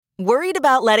Worried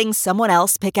about letting someone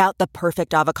else pick out the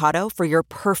perfect avocado for your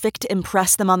perfect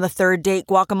impress them on the third date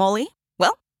guacamole?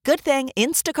 Well, good thing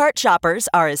Instacart shoppers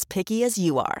are as picky as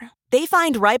you are. They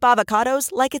find ripe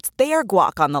avocados like it's their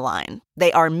guac on the line.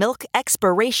 They are milk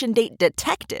expiration date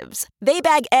detectives. They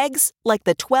bag eggs like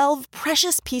the 12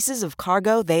 precious pieces of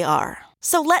cargo they are.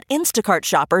 So let Instacart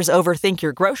shoppers overthink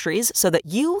your groceries so that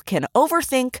you can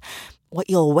overthink what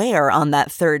you'll wear on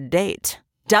that third date.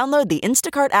 Download the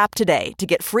Instacart app today to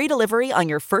get free delivery on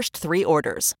your first 3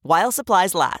 orders, while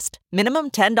supplies last.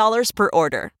 Minimum $10 per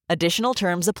order. Additional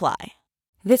terms apply.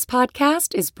 This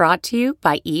podcast is brought to you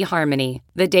by eHarmony,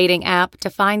 the dating app to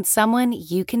find someone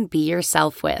you can be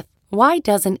yourself with. Why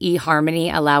doesn't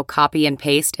eHarmony allow copy and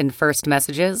paste in first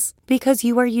messages? Because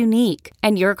you are unique,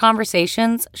 and your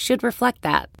conversations should reflect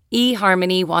that.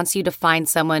 eHarmony wants you to find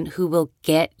someone who will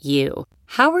get you.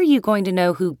 How are you going to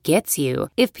know who gets you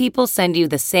if people send you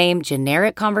the same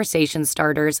generic conversation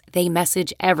starters they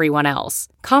message everyone else?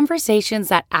 Conversations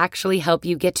that actually help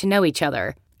you get to know each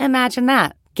other. Imagine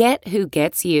that. Get who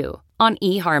gets you on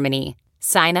eHarmony.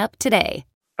 Sign up today.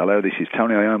 Hello, this is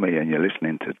Tony Iommi, and you're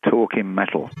listening to Talking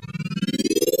Metal.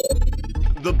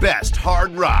 The best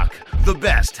hard rock, the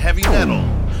best heavy metal.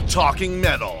 Talking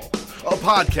Metal, a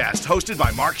podcast hosted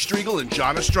by Mark Striegel and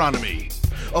John Astronomy.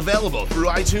 Available through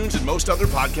iTunes and most other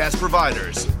podcast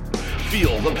providers.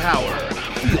 Feel the power.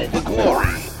 Feel the glory.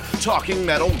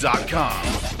 TalkingMetal.com.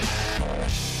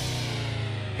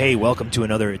 Hey, welcome to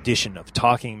another edition of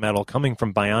Talking Metal, coming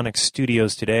from Bionic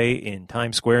Studios today in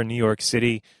Times Square, New York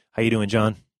City. How you doing,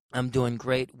 John? I'm doing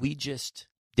great. We just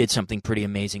did something pretty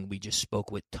amazing. We just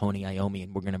spoke with Tony Iommi,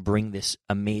 and we're going to bring this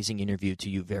amazing interview to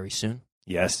you very soon.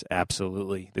 Yes,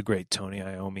 absolutely. The great Tony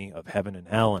Iommi of Heaven and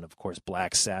Hell, and of course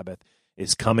Black Sabbath,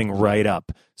 is coming right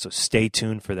up, so stay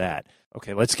tuned for that.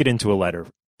 Okay, let's get into a letter.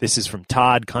 This is from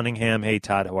Todd Cunningham. Hey,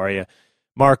 Todd, how are you?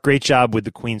 Mark, great job with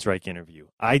the Queensryche interview.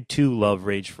 I, too, love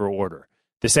Rage for Order.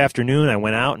 This afternoon, I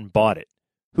went out and bought it.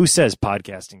 Who says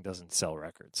podcasting doesn't sell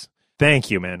records? Thank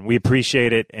you, man. We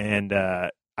appreciate it, and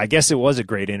I guess it was a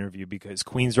great interview because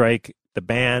Queensryche, the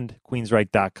band,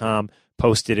 Queensryche.com,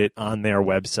 posted it on their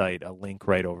website, a link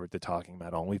right over to Talking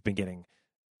Metal, and we've been getting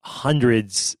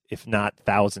hundreds, if not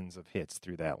thousands, of hits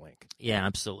through that link. Yeah,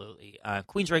 absolutely.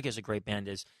 Queensryche is a great band.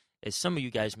 As some of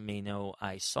you guys may know,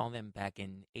 I saw them back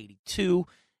in '82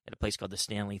 at a place called the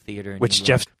Stanley Theater in Which New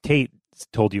Jeff York. Tate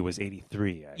told you was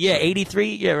 83. Actually. Yeah,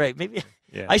 83? Yeah, right. Maybe.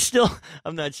 Yeah.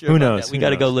 I'm not sure Who about knows? that. We got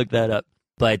to go look that up.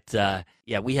 But, yeah,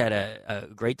 we had a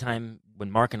great time when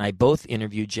Mark and I both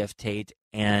interviewed Jeff Tate,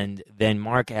 and then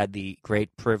Mark had the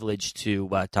great privilege to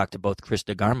talk to both Chris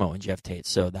DeGarmo and Jeff Tate,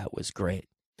 so that was great.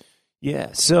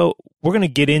 Yeah, so we're going to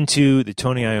get into the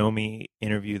Tony Iommi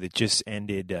interview that just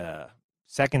ended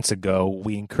seconds ago.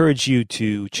 We encourage you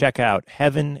to check out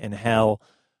Heaven and Hell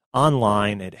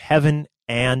online at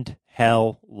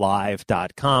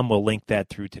heavenandhelllive.com. We'll link that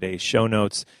through today's show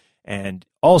notes. And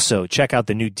also check out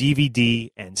the new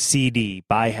DVD and CD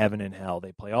by Heaven and Hell.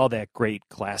 They play all that great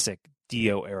classic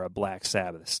Dio-era Black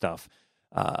Sabbath stuff,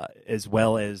 as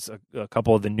well as a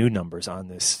couple of the new numbers on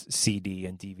this CD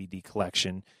and DVD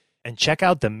collection. And check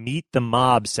out the Meet the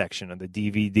Mob section of the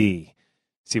DVD.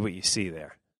 See what you see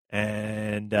there.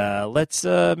 And let's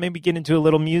maybe get into a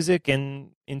little music and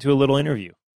into a little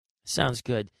interview. Sounds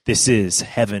good. This is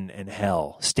Heaven and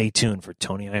Hell. Stay tuned for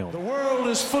Tony Iommi. The world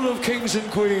is full of kings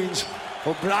and queens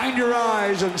who'll blind your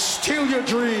eyes and steal your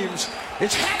dreams.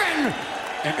 It's heaven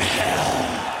and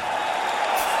hell.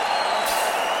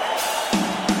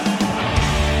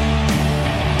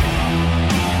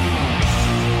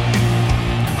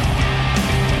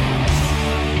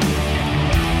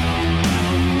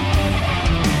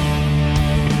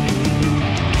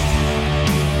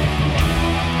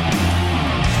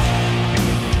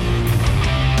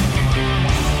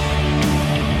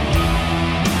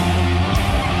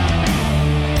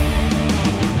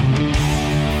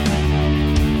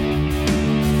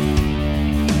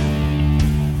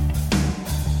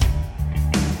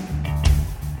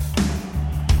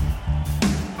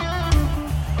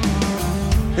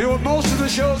 You know, with most of the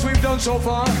shows we've done so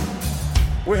far,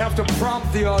 we have to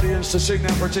prompt the audience to sing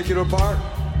that particular part.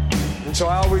 And so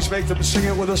I always make them sing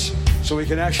it with us so we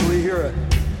can actually hear it.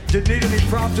 Didn't need any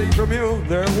prompting from you,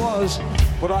 there it was.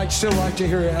 But I'd still like to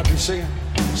hear you have you sing it.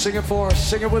 Sing it for us,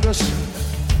 sing it with us.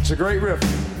 It's a great riff,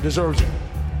 it deserves it.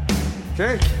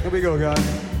 Okay, here we go,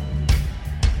 guys.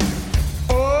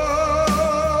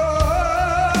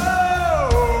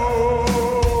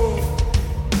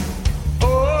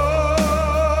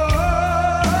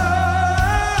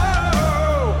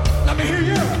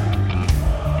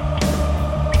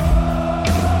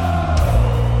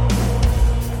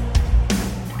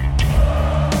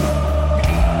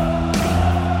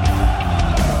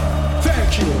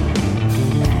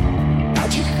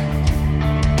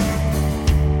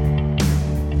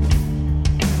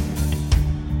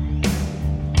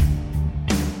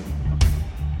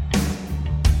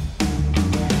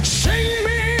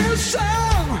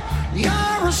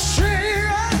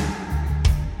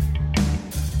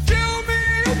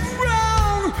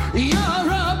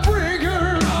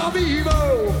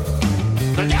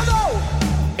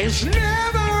 It's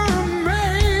never a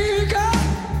maker,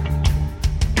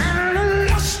 and the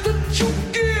loss that you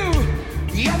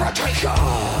give, you ever take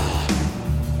off.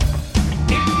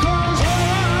 It goes on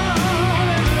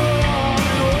and on.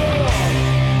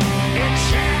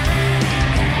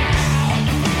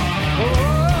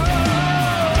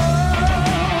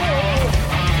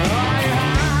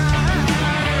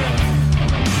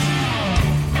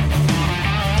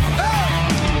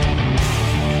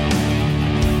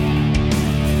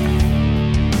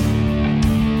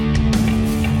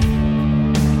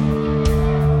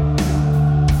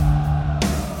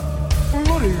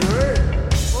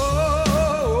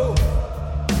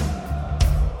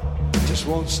 It's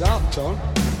won't stop, Tone.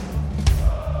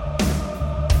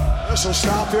 This'll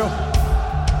stop you.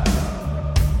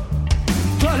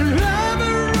 The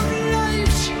lover of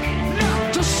life's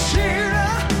not the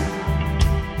sinner,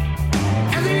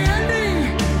 and the ending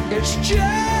is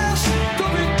just the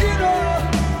beginner.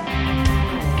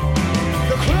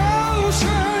 The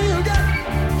closer you get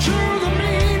to the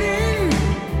meaning,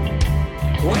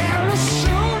 well, the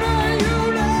sooner you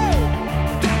know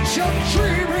that you're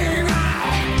dreaming.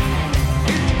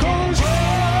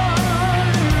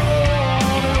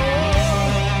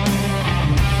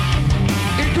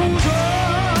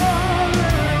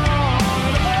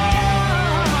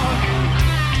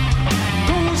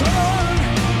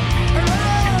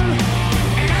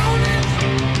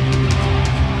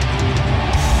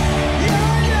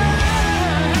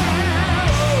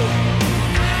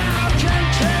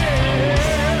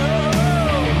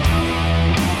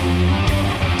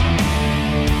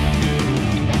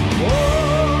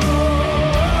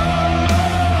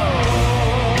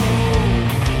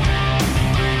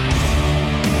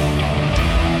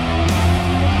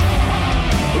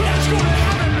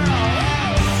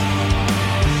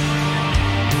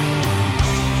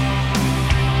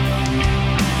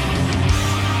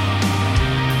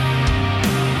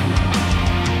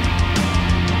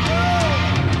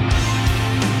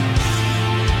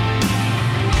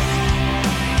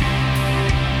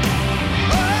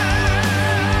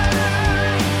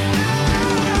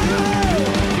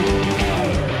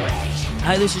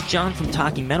 Hi, this is John from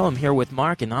Talking Metal. I'm here with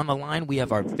Mark, and on the line we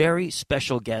have our very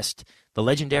special guest, the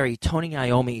legendary Tony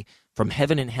Iommi from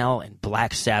Heaven and Hell and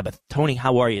Black Sabbath. Tony,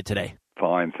 how are you today?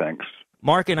 Fine, thanks.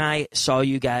 Mark and I saw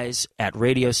you guys at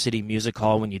Radio City Music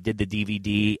Hall when you did the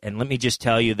DVD, and let me just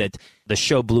tell you that the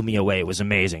show blew me away. It was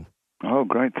amazing. Oh,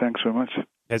 great. Thanks very much.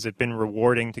 Has it been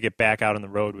rewarding to get back out on the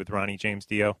road with Ronnie James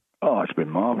Dio? Oh, it's been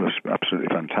marvelous. Absolutely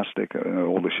fantastic.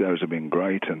 All the shows have been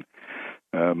great, and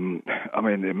I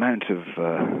mean, the amount of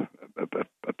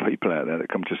people out there that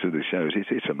come to see the shows,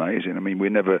 it's amazing. I mean, you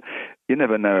never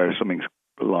know how something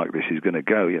like this is going to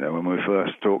go. You know, when we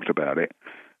first talked about it,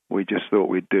 we just thought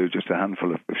we'd do just a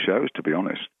handful of shows, to be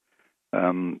honest.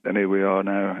 And here we are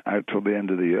now, out till the end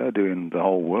of the year, doing the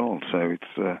whole world. So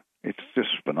it's just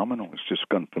phenomenal. It's just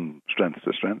gone from strength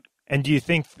to strength. And do you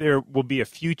think there will be a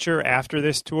future after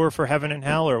this tour for Heaven and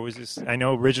Hell, or was this? I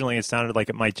know originally it sounded like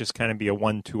it might just kind of be a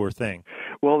one-tour thing.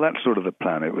 Well, that's sort of the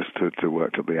plan. It was to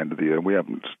work till the end of the year. We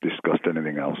haven't discussed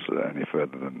anything else any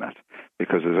further than that,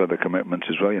 because there's other commitments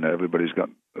as well. You know, everybody's got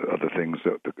other things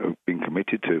that have been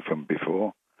committed to from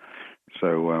before.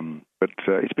 So, but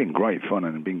it's been great fun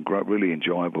and been really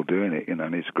enjoyable doing it. You know,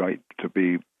 and it's great to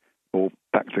be all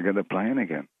back together playing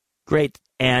again. Great.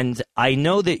 And I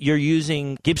know that you're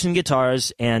using Gibson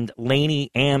guitars and Laney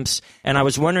amps, and I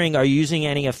was wondering, are you using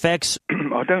any effects?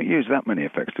 I don't use that many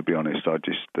effects, to be honest. I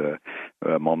just,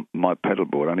 my pedal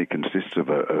board only consists of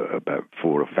about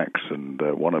 4 effects, and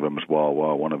one of them's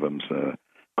wah-wah, one of them's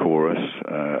chorus,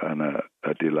 and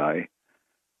a delay,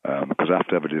 because I have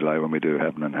to have a delay when we do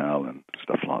Heaven and Hell and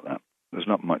stuff like that. There's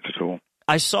not much at all.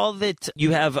 I saw that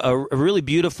you have a really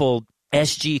beautiful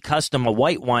SG Custom, a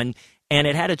white one, and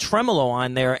it had a tremolo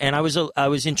on there, and I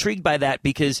was intrigued by that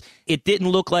because it didn't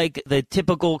look like the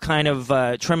typical kind of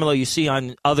tremolo you see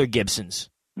on other Gibsons.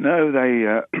 No,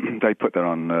 they put that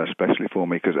on especially for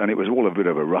me, and it was all a bit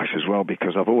of a rush as well,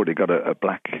 because I've already got a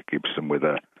black Gibson with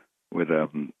a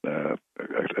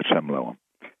tremolo on,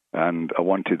 and I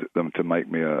wanted them to make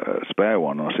me a spare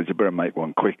one. I said, you better make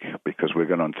one quick, because we're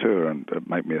going on tour, and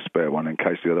make me a spare one in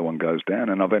case the other one goes down.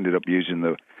 And I've ended up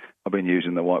I've been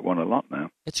using the white one a lot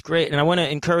now. It's great, and I want to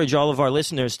encourage all of our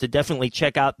listeners to definitely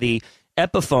check out the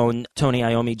Epiphone Tony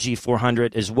Iommi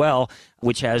G400 as well,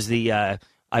 which has the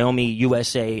Iommi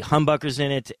USA humbuckers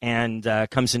in it, and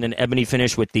comes in an ebony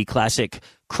finish with the classic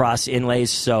cross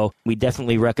inlays. So we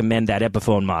definitely recommend that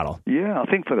Epiphone model. Yeah, I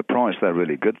think for the price they're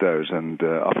really good, those, and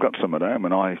I've got some of them,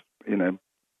 and I,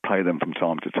 play them from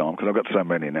time to time because I've got so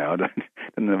many now.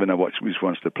 I never know which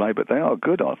ones to play, but they are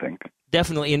good, I think.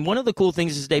 Definitely. And one of the cool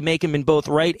things is they make them in both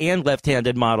right and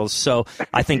left-handed models, so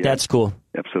I think that's cool.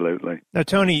 Absolutely. Now,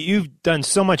 Tony, you've done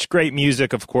so much great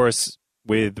music, of course,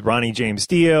 with Ronnie James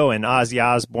Dio and Ozzy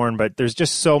Osbourne, but there's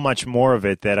just so much more of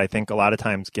it that I think a lot of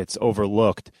times gets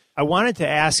overlooked. I wanted to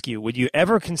ask you, would you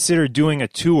ever consider doing a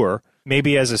tour,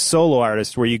 maybe as a solo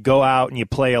artist, where you go out and you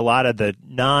play a lot of the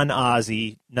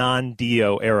non-Ozzy,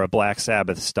 non-Dio era Black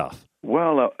Sabbath stuff?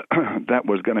 Well, that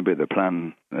was going to be the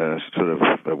plan sort of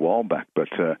a while back, but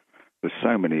there's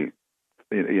so many,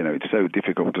 it's so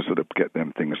difficult to sort of get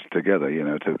them things together,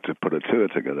 to put a tour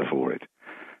together for it.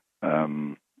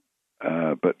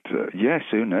 But yes,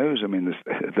 who knows? I mean,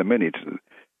 at the minute,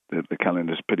 the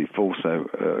calendar's pretty full, so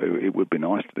it would be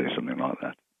nice to do something like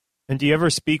that. And do you ever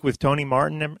speak with Tony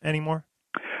Martin anymore?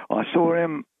 I saw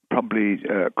him probably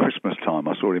Christmas time.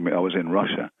 I saw him. I was in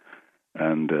Russia,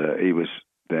 and he was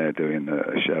there doing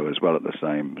a show as well at the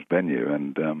same venue,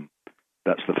 and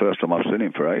that's the first time I've seen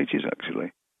him for ages,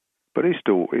 actually. But he's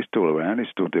still around. He's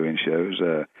still doing shows.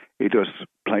 He does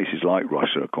places like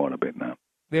Russia quite a bit now.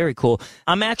 Very cool.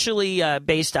 I'm actually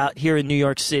based out here in New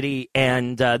York City,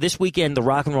 and this weekend the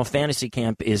Rock and Roll Fantasy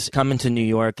Camp is coming to New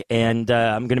York, and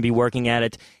I'm going to be working at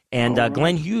it. And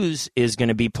Glenn Hughes is going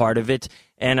to be part of it.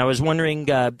 And I was wondering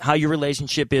how your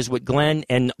relationship is with Glenn.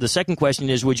 And the second question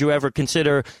is, would you ever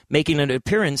consider making an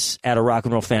appearance at a Rock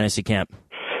and Roll Fantasy Camp?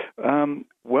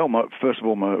 Well, first of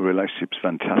all, my relationship's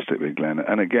fantastic with Glenn.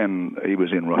 And again, he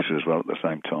was in Russia as well at the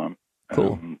same time.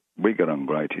 Cool. We got on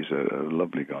great. He's a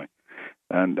lovely guy.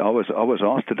 And I was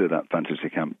asked to do that fantasy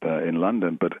camp in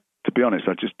London, but to be honest,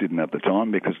 I just didn't have the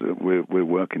time because we're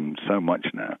working so much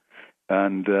now.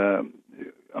 And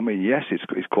I mean, yes,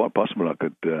 it's quite possible I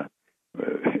could,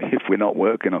 if we're not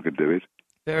working, I could do it.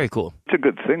 Very cool. It's a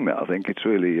good thing, that I think. It's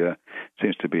really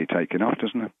seems to be taking off,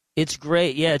 doesn't it? It's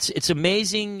great. Yeah, it's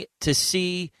amazing to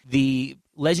see the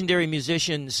legendary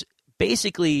musicians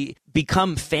basically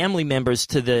become family members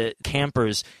to the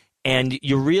campers. And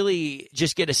you really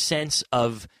just get a sense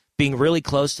of being really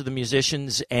close to the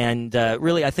musicians. And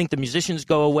really, I think the musicians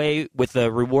go away with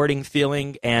a rewarding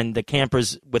feeling, and the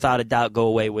campers, without a doubt, go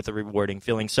away with a rewarding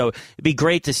feeling. So it'd be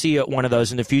great to see one of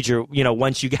those in the future,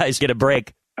 once you guys get a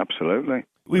break. Absolutely.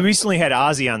 We recently had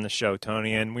Ozzy on the show,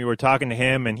 Tony, and we were talking to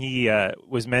him, and he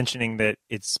was mentioning that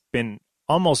it's been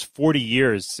almost 40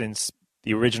 years since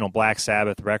the original Black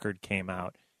Sabbath record came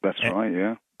out. That's right,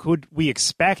 yeah. Could we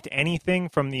expect anything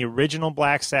from the original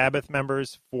Black Sabbath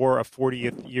members for a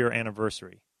 40th year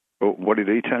anniversary? Well, what did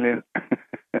he tell you?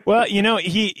 Well,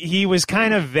 he was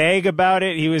kind of vague about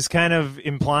it. He was kind of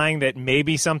implying that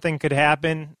maybe something could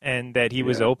happen and that he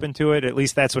was open to it. At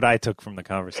least that's what I took from the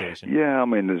conversation. Yeah, I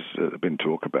mean, there's been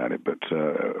talk about it, but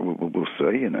we'll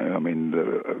see, I mean,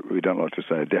 we don't like to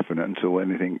say a definite until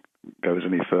anything goes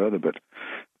any further, but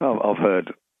I've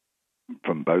heard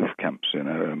from both camps,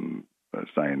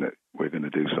 saying that we're going to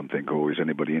do something, or is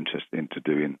anybody interested into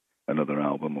doing another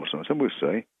album or something. So we'll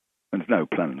see. And there's no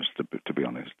plans, to be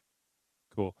honest.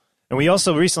 Cool. And we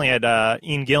also recently had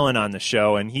Ian Gillan on the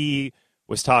show, and he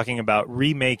was talking about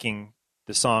remaking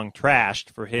the song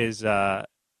Trashed for his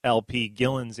LP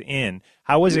Gillan's In.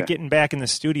 How was it getting back in the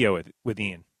studio with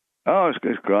Ian? Oh,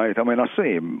 it's great. I mean, I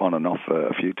see him on and off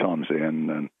a few times,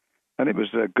 Ian, and it was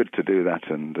good to do that,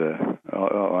 and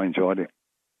I enjoyed it.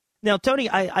 Now, Tony,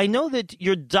 I know that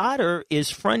your daughter is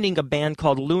fronting a band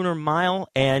called Lunar Mile,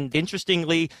 and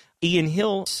interestingly, Ian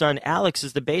Hill's son Alex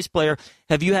is the bass player.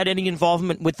 Have you had any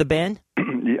involvement with the band?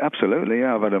 Yeah, absolutely,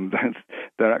 yeah. I've had them.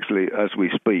 They're actually, as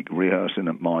we speak, rehearsing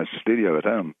at my studio at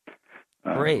home.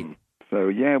 Great. So,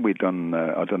 yeah, I've done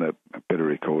a bit of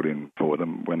recording for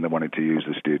them when they wanted to use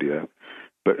the studio.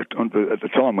 But at the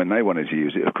time when they wanted to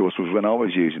use it, of course, was when I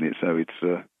was using it, so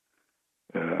it's...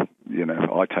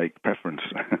 I take preference.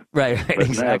 Right,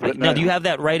 exactly. Now, do you have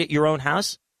that right at your own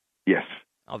house? Yes.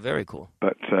 Oh, very cool.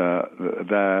 But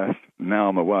now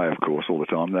I'm away, of course, all the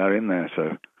time. They're in there,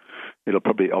 so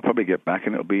I'll probably get back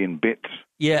and it'll be in bits.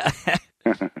 Yeah.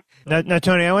 Now,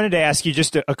 Tony, I wanted to ask you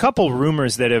just a couple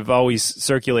rumors that have always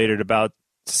circulated about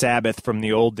Sabbath from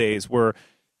the old days were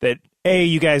that, A,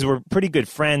 you guys were pretty good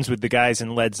friends with the guys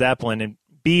in Led Zeppelin, and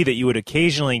B, that you would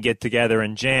occasionally get together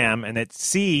and jam, and that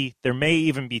C, there may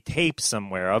even be tapes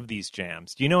somewhere of these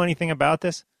jams. Do you know anything about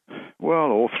this?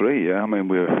 Well, all three, yeah. I mean,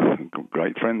 we're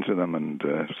great friends with them and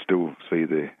still see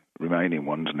the remaining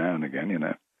ones now and again,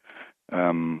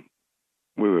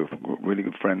 We were really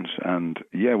good friends, and,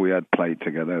 yeah, we had played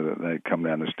together. They'd come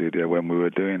down the studio when we were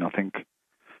doing, I can't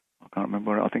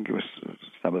remember, I think it was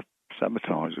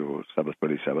Sabotage or Sabbath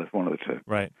Bloody Sabbath, one of the two.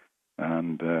 Right.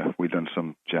 And we'd done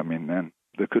some jamming then.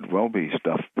 there could well be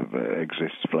stuff that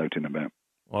exists floating about.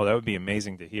 Well, that would be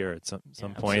amazing to hear at some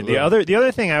point. absolutely. The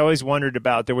other thing I always wondered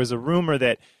about, there was a rumor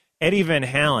that Eddie Van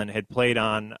Halen had played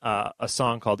on a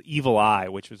song called Evil Eye,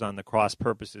 which was on the Cross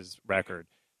Purposes record.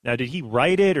 Now, did he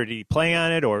write it, or did he play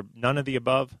on it, or none of the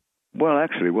above? Well,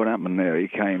 actually, what happened there, he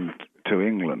came to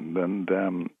England,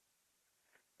 and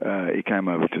he came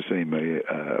over to see me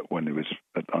when he was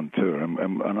on tour,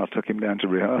 and I took him down to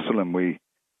rehearsal, and we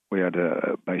had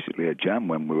basically a jam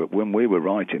when we were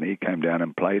writing. He came down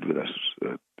and played with us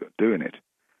doing it,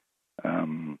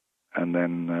 and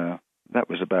then that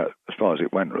was about as far as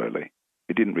it went, really.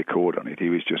 He didn't record on it. He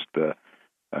was just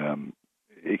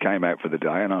he came out for the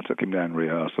day, and I took him down to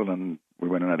rehearsal, and we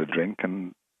went and had a drink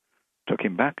and took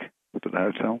him back to the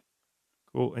hotel.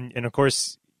 Cool. And of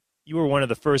course, you were one of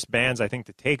the first bands, I think,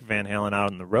 to take Van Halen out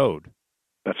on the road.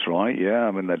 That's right, yeah.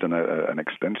 I mean, they've done an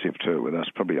extensive tour with us,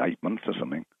 probably 8 months or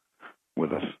something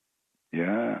with us.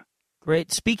 Yeah.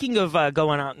 Great. Speaking of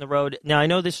going out on the road, now I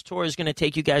know this tour is going to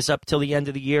take you guys up till the end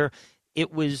of the year.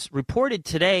 It was reported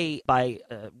today by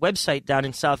a website down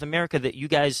in South America that you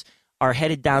guys are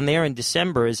headed down there in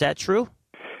December. Is that true?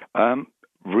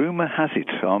 Rumor has it.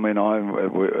 I mean,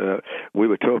 we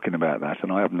were talking about that,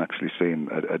 and I haven't actually seen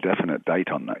a definite date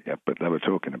on that yet, but they were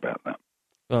talking about that.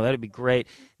 Well, that'd be great.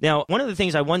 Now, one of the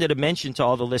things I wanted to mention to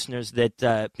all the listeners that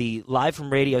the Live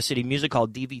from Radio City Music Hall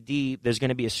DVD, there's going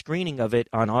to be a screening of it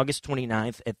on August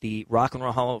 29th at the Rock and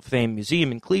Roll Hall of Fame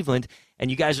Museum in Cleveland, and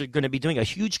you guys are going to be doing a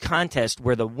huge contest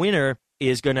where the winner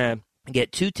is going to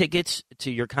get 2 tickets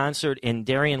to your concert in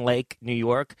Darien Lake, New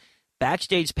York,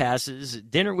 backstage passes,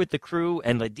 dinner with the crew,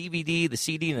 and the DVD, the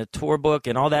CD, and the tour book,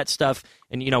 and all that stuff.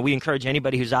 And, we encourage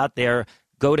anybody who's out there,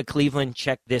 go to Cleveland,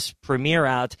 check this premiere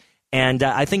out. And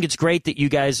I think it's great that you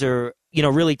guys are,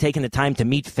 really taking the time to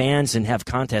meet fans and have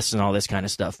contests and all this kind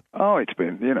of stuff. Oh, it's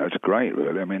been, it's great,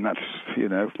 really. I mean, that's,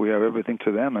 we owe everything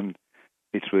to them, and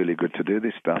it's really good to do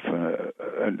this stuff.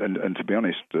 And to be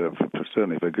honest,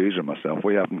 certainly for Geezer and myself,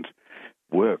 we haven't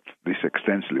worked this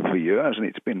extensively for years, and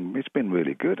it's been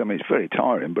really good. I mean, it's very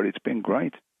tiring, but it's been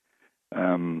great.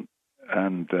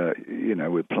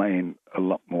 We're playing a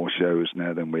lot more shows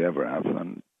now than we ever have,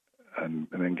 and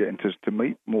then getting to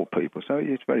meet more people. So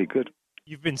it's very good.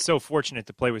 You've been so fortunate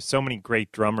to play with so many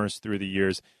great drummers through the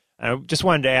years. I just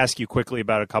wanted to ask you quickly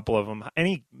about a couple of them.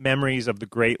 Any memories of the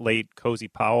great late Cozy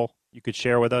Powell you could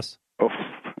share with us? Oh,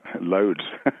 loads.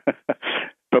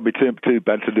 Probably too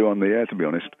bad to do on the air, to be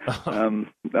honest.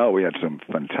 We had some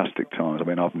fantastic times. I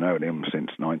mean, I've known him since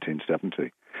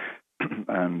 1970,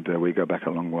 and we go back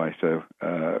a long way. So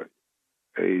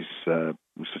he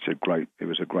was a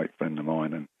great friend of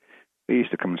mine, and he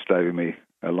used to come and stay with me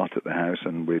a lot at the house,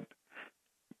 and we'd,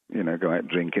 go out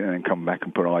drinking and then come back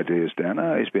and put ideas down. He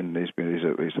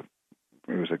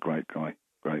was a great guy.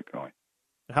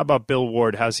 How about Bill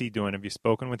Ward? How's he doing? Have you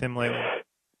spoken with him lately?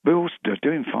 Bill's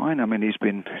doing fine. I mean, he's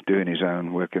been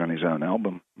working on his own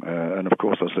album. And of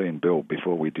course, I seen Bill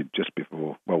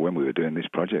when we were doing this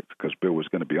project, because Bill was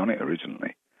going to be on it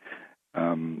originally.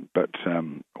 But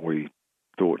we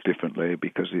thought differently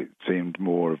because it seemed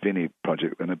more a Vinny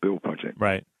project than a Bill project.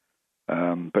 Right.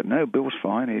 But no, Bill's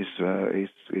fine. He's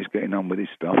getting on with his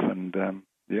stuff, and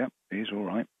he's all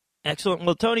right. Excellent.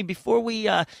 Well, Tony, before we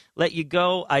let you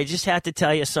go, I just had to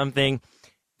tell you something.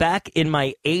 Back in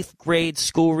my 8th grade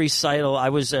school recital, I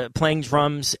was playing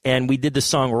drums, and we did the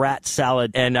song Rat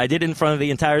Salad, and I did it in front of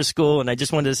the entire school, and I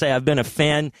just wanted to say I've been a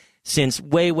fan since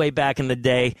way, way back in the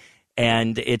day,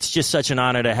 and it's just such an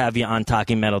honor to have you on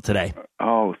Talking Metal today.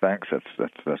 Oh, thanks.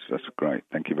 That's great.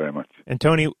 Thank you very much. And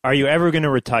Tony, are you ever going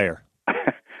to retire?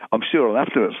 I'm sure I'll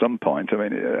have to at some point. I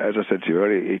mean, as I said to you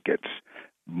earlier, it gets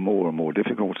more and more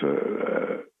difficult,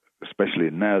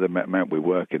 especially now the amount we're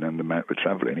working and the amount we're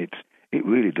traveling. It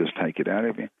really does take it out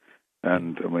of you.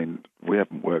 And, I mean, we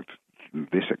haven't worked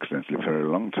this extensively for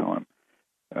a long time.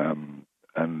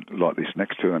 And like this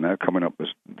next tour now, coming up,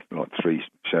 there's like 3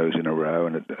 shows in a row,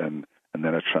 and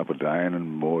then a travel down,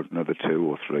 and another 2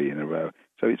 or 3 in a row.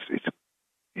 So it's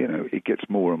it gets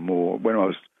more and more. When I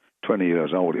was 20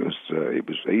 years old, it was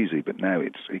easy, but now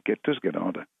it does get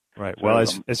harder. Right. Well,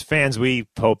 as fans, we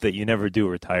hope that you never do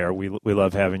retire. We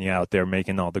love having you out there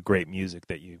making all the great music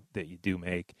that you do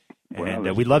make,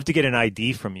 and we'd love to get an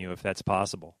ID from you if that's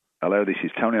possible. Hello, this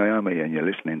is Tony Iommi, and you're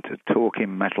listening to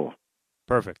Talking Metal.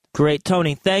 Perfect. Great,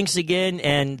 Tony. Thanks again,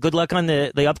 and good luck on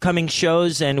the upcoming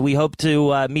shows, and we hope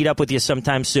to meet up with you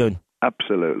sometime soon.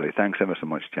 Absolutely. Thanks ever so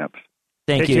much, chaps.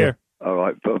 Thank you. Take care. All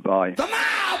right. Bye-bye. The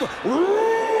mob!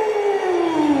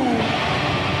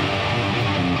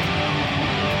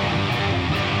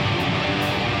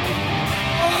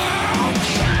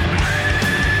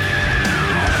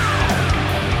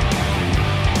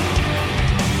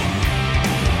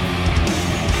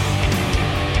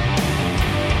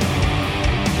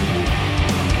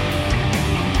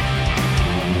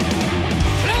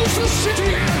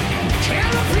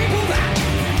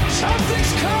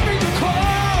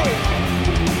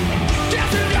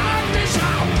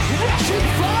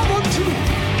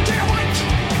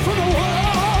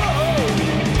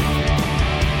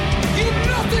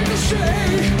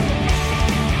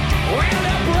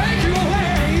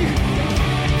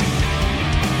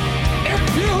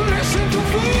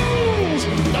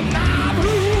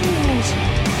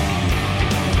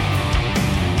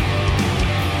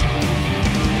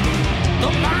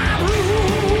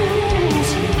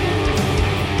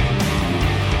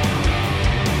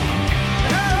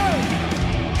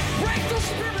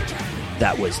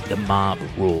 That was The Mob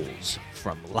Rules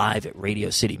from Live at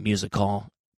Radio City Music Hall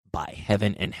by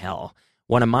Heaven and Hell.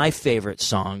 One of my favorite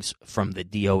songs from the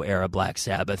Dio era Black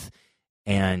Sabbath.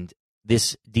 And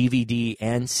this DVD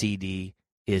and CD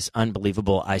is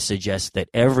unbelievable. I suggest that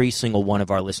every single one of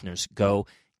our listeners go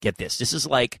get this. This is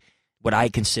like what I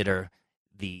consider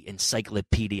the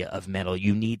encyclopedia of metal.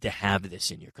 You need to have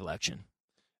this in your collection.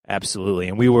 Absolutely.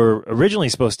 And we were originally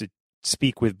supposed to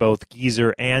speak with both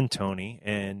Geezer and Tony,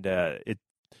 and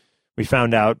we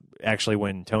found out actually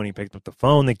when Tony picked up the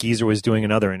phone that Geezer was doing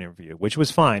another interview, which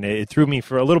was fine. It threw me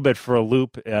for a little bit for a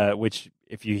loop, which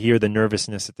if you hear the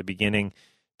nervousness at the beginning,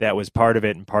 that was part of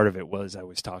it, and part of it was I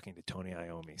was talking to Tony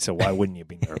Iommi. So why wouldn't you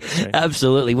be nervous? Right?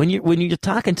 Absolutely. When you're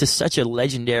talking to such a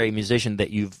legendary musician that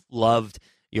you've loved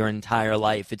your entire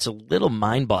life, it's a little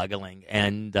mind-boggling.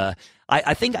 And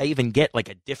I think I even get like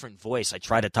a different voice. I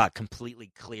try to talk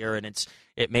completely clear, and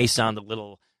it may sound a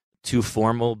little too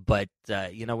formal, but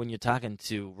when you're talking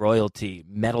to royalty,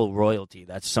 metal royalty,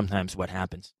 that's sometimes what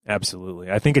happens. Absolutely.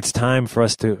 I think it's time for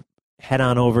us to head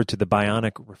on over to the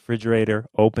Bionic refrigerator,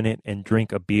 open it, and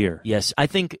drink a beer. Yes, I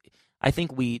think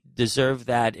we deserve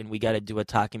that, and we got to do a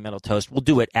Talking Metal toast. We'll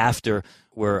do it after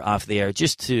we're off the air,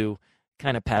 just to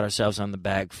kind of pat ourselves on the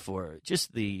back for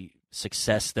just the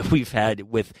success that we've had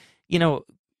with,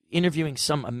 interviewing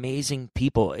some amazing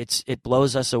people. It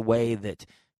blows us away that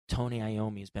Tony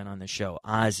Iommi has been on the show,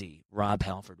 Ozzy, Rob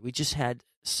Halford. We just had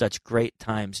such great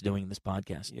times doing this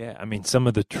podcast. Yeah, I mean, some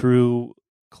of the true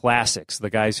classics, the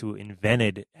guys who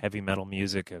invented heavy metal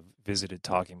music, have visited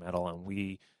Talking Metal, and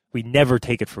we never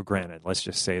take it for granted. Let's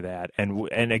just say that.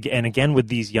 And again with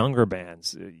these younger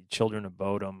bands, Children of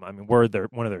Bodom. I mean, we're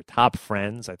one of their top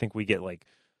friends. I think we get like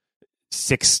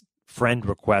 6 friend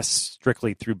requests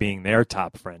strictly through being their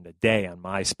top friend a day on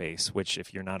MySpace. Which,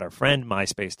 if you're not our friend,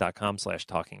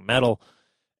 myspace.com/talkingmetal.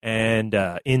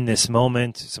 And in this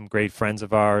moment, some great friends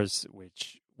of ours,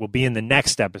 which will be in the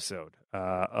next episode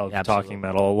of Absolutely. Talking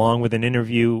Metal, along with an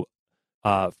interview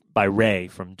by Ray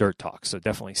from Dirt Talk. So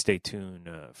definitely stay tuned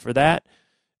for that.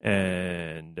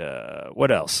 And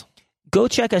what else? Go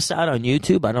check us out on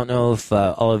YouTube. I don't know if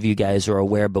all of you guys are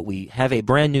aware, but we have a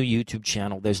brand new YouTube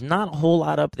channel. There's not a whole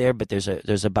lot up there, but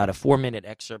there's about a 4-minute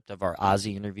excerpt of our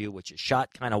Ozzy interview, which is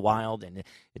shot kind of wild, and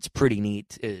it's pretty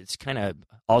neat. It's kind of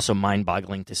also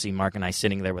mind-boggling to see Mark and I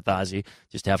sitting there with Ozzy,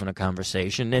 just having a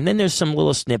conversation. And then there's some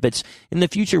little snippets. In the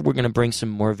future, we're going to bring some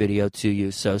more video to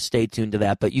you, so stay tuned to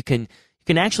that. But you can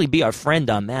actually be our friend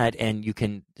on that, and you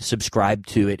can subscribe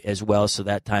to it as well. So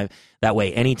that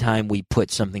way, anytime we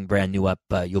put something brand new up,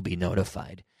 you'll be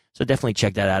notified. So definitely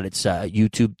check that out. It's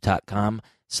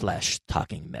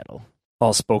youtube.com/talkingmetal.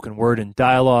 All spoken word and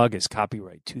dialogue is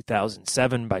copyright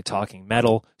 2007 by Talking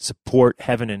Metal. Support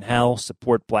Heaven and Hell.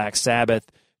 Support Black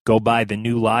Sabbath. Go buy the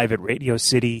new Live at Radio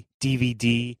City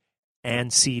DVD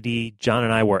and CD. John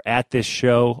and I were at this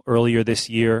show earlier this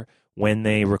year. When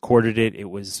they recorded it, it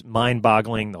was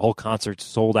mind-boggling. The whole concert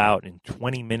sold out in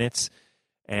 20 minutes,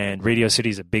 and Radio City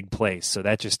is a big place, so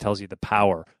that just tells you the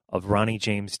power of Ronnie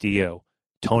James Dio,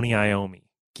 Tony Iommi,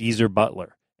 Geezer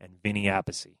Butler, and Vinny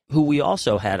Appice. Who we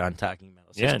also had on Talking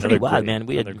Metal. So yeah, it's pretty wild, great, man.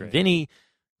 We had Vinny,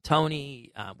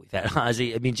 Tony, we've had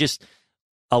Ozzy. I mean, just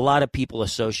a lot of people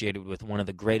associated with one of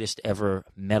the greatest ever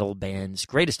metal bands,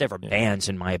 greatest ever bands,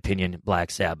 in my opinion,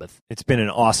 Black Sabbath. It's been an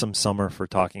awesome summer for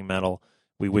Talking Metal.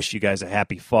 We wish you guys a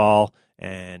happy fall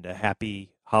and a happy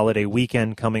holiday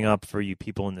weekend coming up for you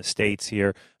people in the States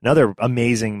here. Another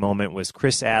amazing moment was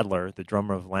Chris Adler, the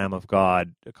drummer of Lamb of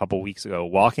God, a couple weeks ago,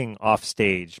 walking off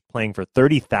stage, playing for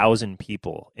 30,000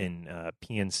 people in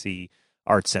PNC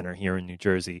Art Center here in New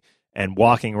Jersey, and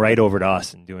walking right over to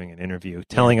us and doing an interview,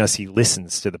 telling us he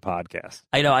listens to the podcast.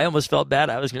 I know, I almost felt bad.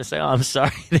 I was going to say, I'm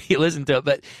sorry that he listened to it,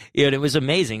 but it was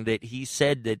amazing that he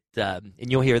said that,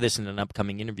 and you'll hear this in an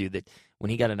upcoming interview, that when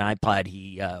he got an iPod,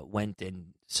 he went and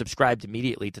subscribed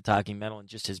immediately to Talking Metal and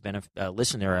just has been a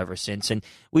listener ever since. And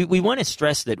we want to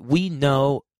stress that we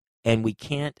know and we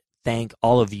can't thank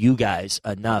all of you guys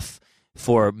enough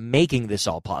for making this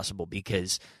all possible,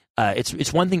 because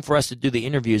it's one thing for us to do the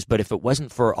interviews, but if it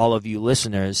wasn't for all of you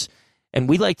listeners, and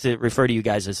we like to refer to you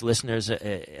guys as listeners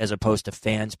as opposed to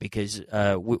fans, because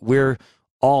we're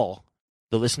all,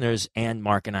 the listeners and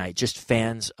Mark and I, just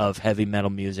fans of heavy metal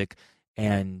music,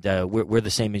 and we're the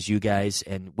same as you guys,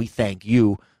 and we thank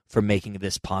you for making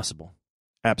this possible.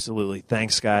 Absolutely.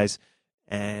 Thanks, guys.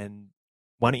 And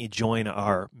why don't you join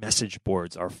our message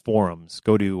boards, our forums?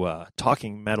 Go to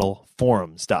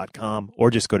talkingmetalforums.com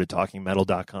or just go to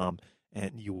talkingmetal.com,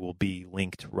 and you will be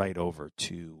linked right over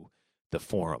to the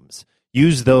forums.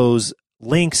 Use those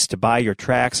links to buy your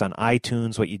tracks on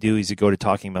iTunes. What you do is you go to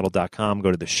talkingmetal.com,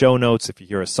 go to the show notes. If you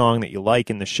hear a song that you like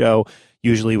in the show,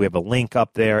 usually we have a link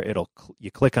up there.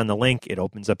 You click on the link, it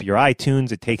opens up your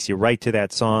iTunes, it takes you right to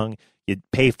that song. You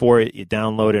pay for it, you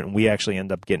download it, and we actually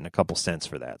end up getting a couple cents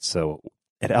for that. So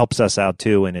it helps us out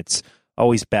too, and it's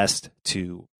always best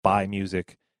to buy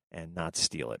music and not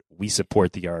steal it. We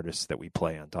support the artists that we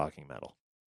play on Talking Metal.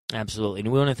 Absolutely.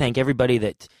 And we want to thank everybody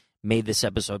that made this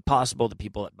episode possible, the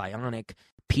people at Bionic,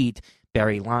 Pete,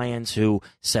 Barry Lyons, who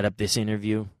set up this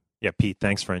interview. Yeah, Pete,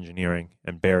 thanks for engineering.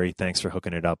 And Barry, thanks for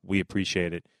hooking it up. We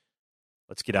appreciate it.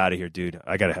 Let's get out of here, dude.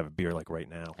 I got to have a beer like right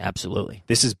now. Absolutely.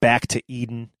 This is Back to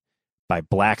Eden by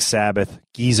Black Sabbath.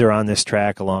 Geezer on this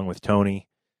track along with Tony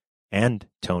and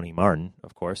Tony Martin,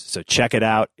 of course. So check it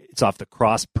out. It's off the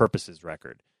Cross Purposes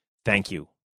record. Thank you.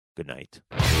 Good night.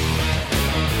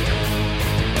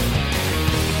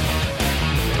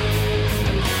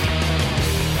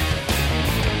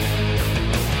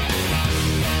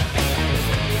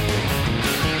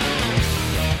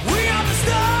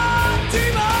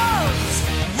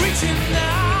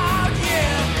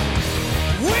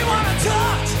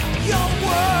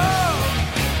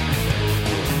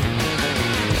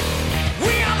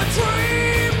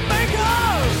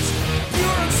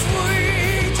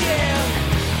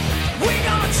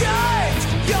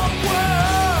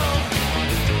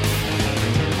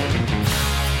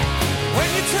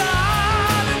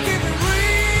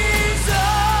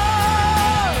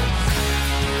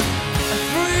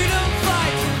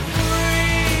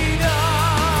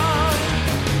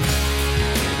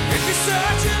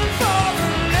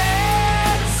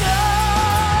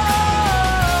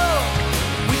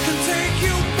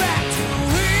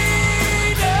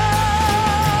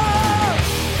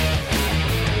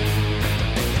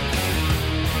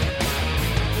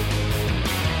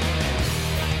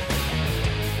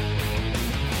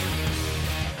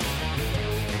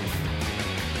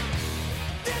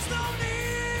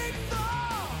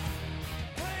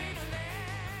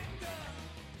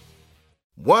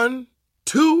 One,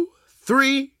 2,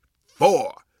 3,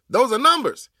 4. Those are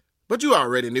numbers. But you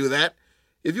already knew that.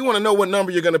 If you want to know what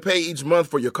number you're going to pay each month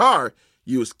for your car,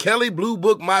 use Kelley Blue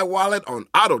Book My Wallet on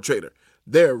AutoTrader.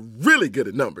 They're really good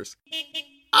at numbers.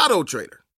 AutoTrader.